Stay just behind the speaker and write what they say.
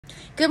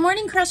Good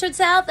morning, Crossroads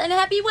South, and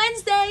happy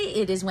Wednesday.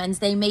 It is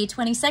Wednesday, May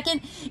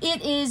 22nd.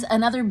 It is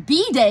another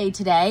B day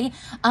today.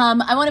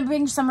 I want to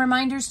bring some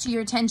reminders to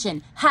your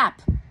attention.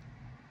 HAP.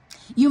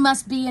 You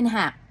must be in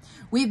HAP.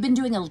 We've been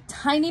doing a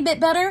tiny bit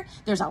better.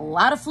 There's a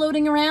lot of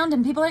floating around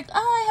and people are like,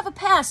 oh, I have a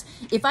pass.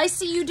 If I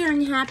see you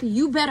during HAP,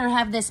 you better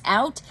have this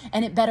out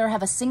and it better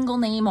have a single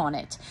name on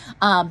it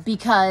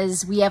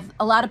because we have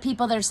a lot of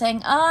people that are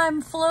saying, oh,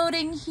 I'm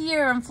floating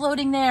here, I'm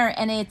floating there,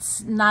 and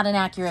it's not an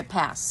accurate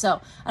pass. So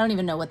I don't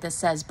even know what this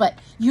says, but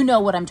you know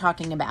what I'm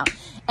talking about.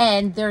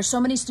 And there are so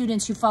many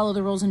students who follow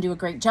the rules and do a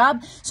great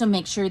job, so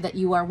make sure that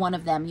you are one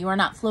of them. You are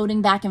not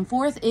floating back and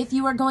forth. If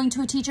you are going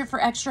to a teacher for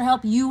extra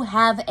help, you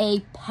have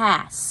a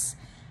pass.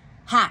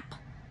 HAP,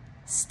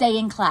 stay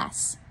in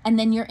class, and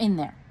then you're in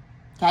there,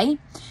 okay?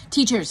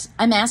 Teachers,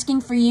 I'm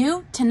asking for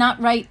you to not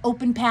write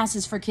open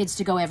passes for kids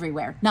to go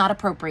everywhere. Not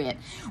appropriate.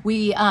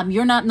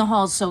 You're not in the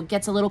halls, so it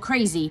gets a little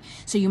crazy,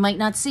 so you might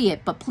not see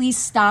it, but please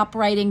stop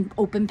writing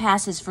open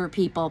passes for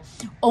people.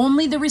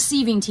 Only the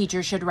receiving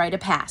teacher should write a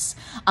pass,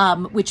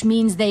 which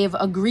means they've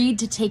agreed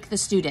to take the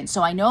students.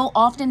 So I know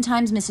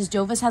oftentimes Mrs.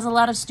 Dovis has a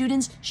lot of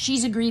students.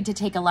 She's agreed to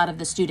take a lot of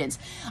the students.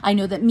 I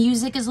know that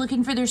music is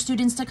looking for their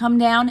students to come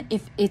down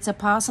if it's a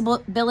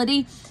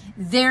possibility.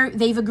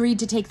 They've agreed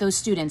to take those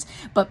students,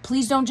 but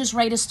please don't just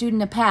write a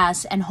student a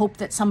pass and hope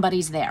that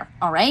somebody's there.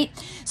 All right.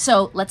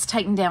 So let's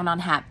tighten down on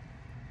HAP.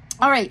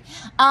 All right.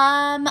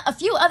 A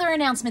few other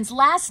announcements.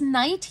 Last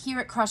night here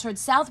at Crossroads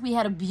South, we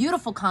had a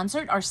beautiful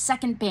concert, our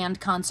second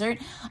band concert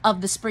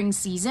of the spring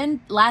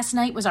season. Last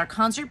night was our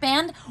concert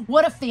band.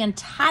 What a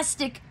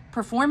fantastic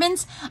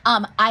performance.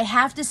 I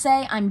have to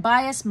say, I'm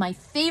biased. My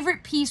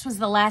favorite piece was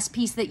the last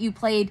piece that you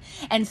played.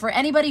 And for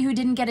anybody who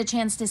didn't get a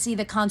chance to see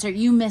the concert,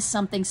 you missed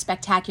something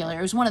spectacular.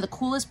 It was one of the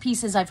coolest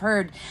pieces I've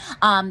heard.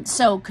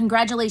 So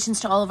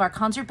congratulations to all of our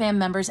concert band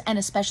members and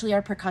especially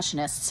our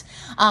percussionists.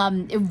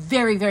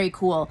 Very, very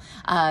cool.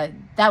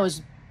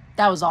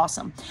 That was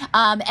awesome.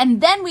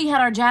 And then we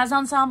had our jazz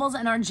ensembles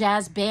and our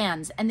jazz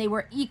bands, and they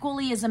were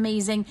equally as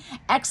amazing.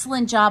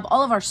 Excellent job.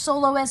 All of our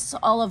soloists,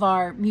 all of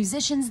our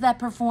musicians that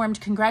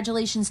performed,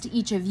 congratulations to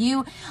each of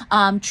you.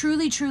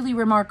 Truly, truly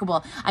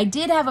remarkable. I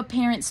did have a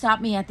parent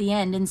stop me at the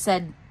end and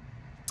said,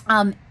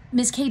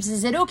 Ms. Capes,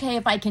 is it okay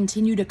if I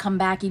continue to come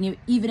back even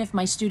if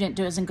my student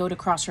doesn't go to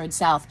Crossroads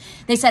South?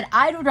 They said,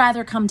 I'd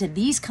rather come to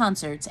these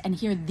concerts and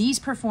hear these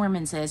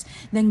performances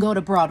than go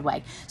to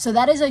Broadway. So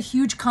that is a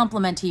huge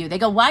compliment to you. They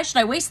go, why should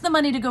I waste the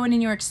money to go into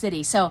New York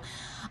City? So,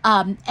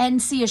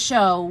 and see a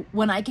show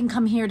when I can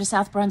come here to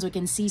South Brunswick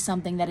and see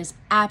something that is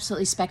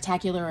absolutely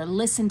spectacular or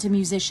listen to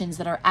musicians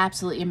that are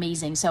absolutely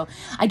amazing. So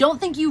I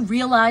don't think you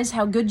realize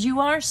how good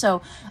you are.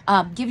 So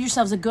give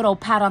yourselves a good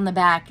old pat on the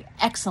back.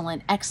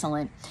 Excellent,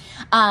 excellent.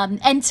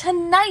 And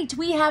tonight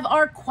we have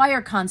our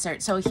choir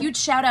concert. So a huge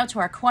shout out to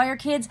our choir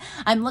kids.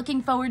 I'm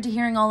looking forward to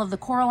hearing all of the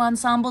choral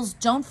ensembles.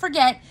 Don't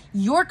forget,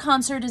 your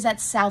concert is at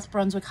South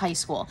Brunswick High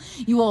School.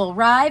 You will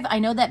arrive. I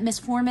know that Miss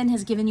Foreman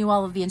has given you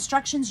all of the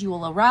instructions. You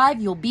will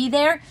arrive. You'll be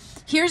there.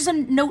 Here's a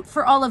note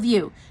for all of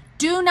you.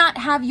 Do not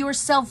have your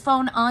cell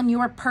phone on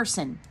your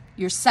person,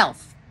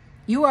 yourself.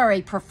 You are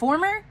a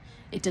performer.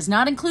 It does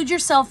not include your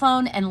cell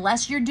phone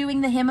unless you're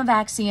doing the Hymn of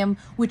Axiom,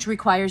 which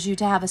requires you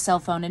to have a cell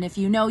phone. And if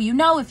you know, you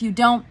know. If you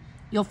don't,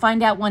 you'll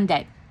find out one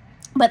day.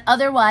 But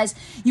otherwise,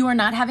 you are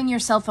not having your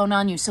cell phone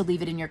on you, so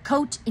leave it in your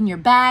coat, in your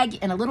bag,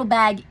 in a little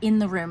bag in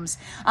the rooms.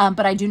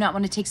 But I do not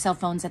want to take cell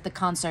phones at the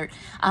concert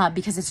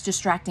because it's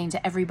distracting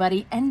to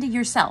everybody and to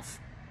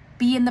yourself.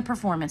 Be in the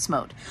performance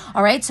mode.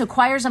 All right, so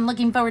choirs, I'm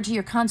looking forward to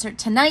your concert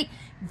tonight.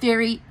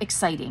 Very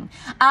exciting.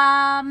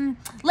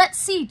 Let's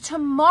see.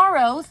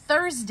 Tomorrow,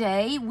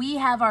 Thursday, we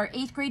have our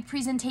 8th grade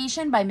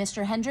presentation by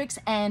Mr. Hendricks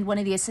and one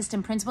of the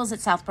assistant principals at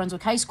South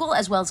Brunswick High School,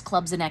 as well as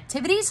clubs and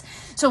activities.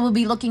 So we'll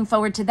be looking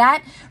forward to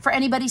that. For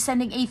anybody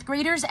sending 8th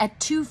graders, at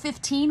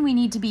 2:15, we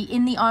need to be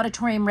in the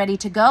auditorium ready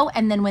to go.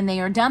 And then when they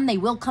are done, they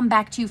will come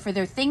back to you for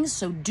their things.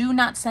 So do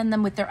not send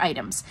them with their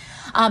items.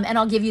 And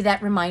I'll give you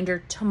that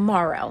reminder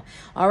tomorrow.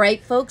 All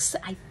right, folks,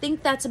 I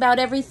think that's about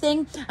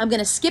everything. I'm going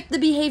to skip the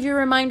behavior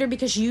reminder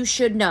because you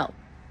should know.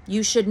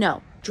 You should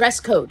know. Dress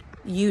code.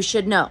 You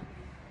should know.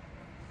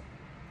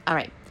 All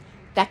right.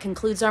 That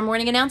concludes our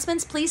morning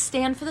announcements. Please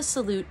stand for the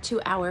salute to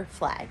our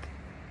flag.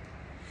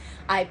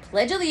 I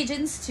pledge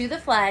allegiance to the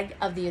flag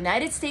of the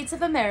United States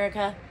of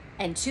America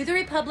and to the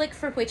republic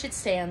for which it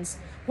stands,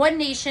 one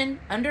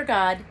nation, under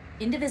God,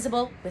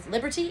 indivisible, with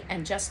liberty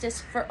and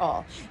justice for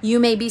all.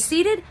 You may be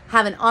seated.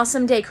 Have an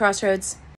awesome day, Crossroads.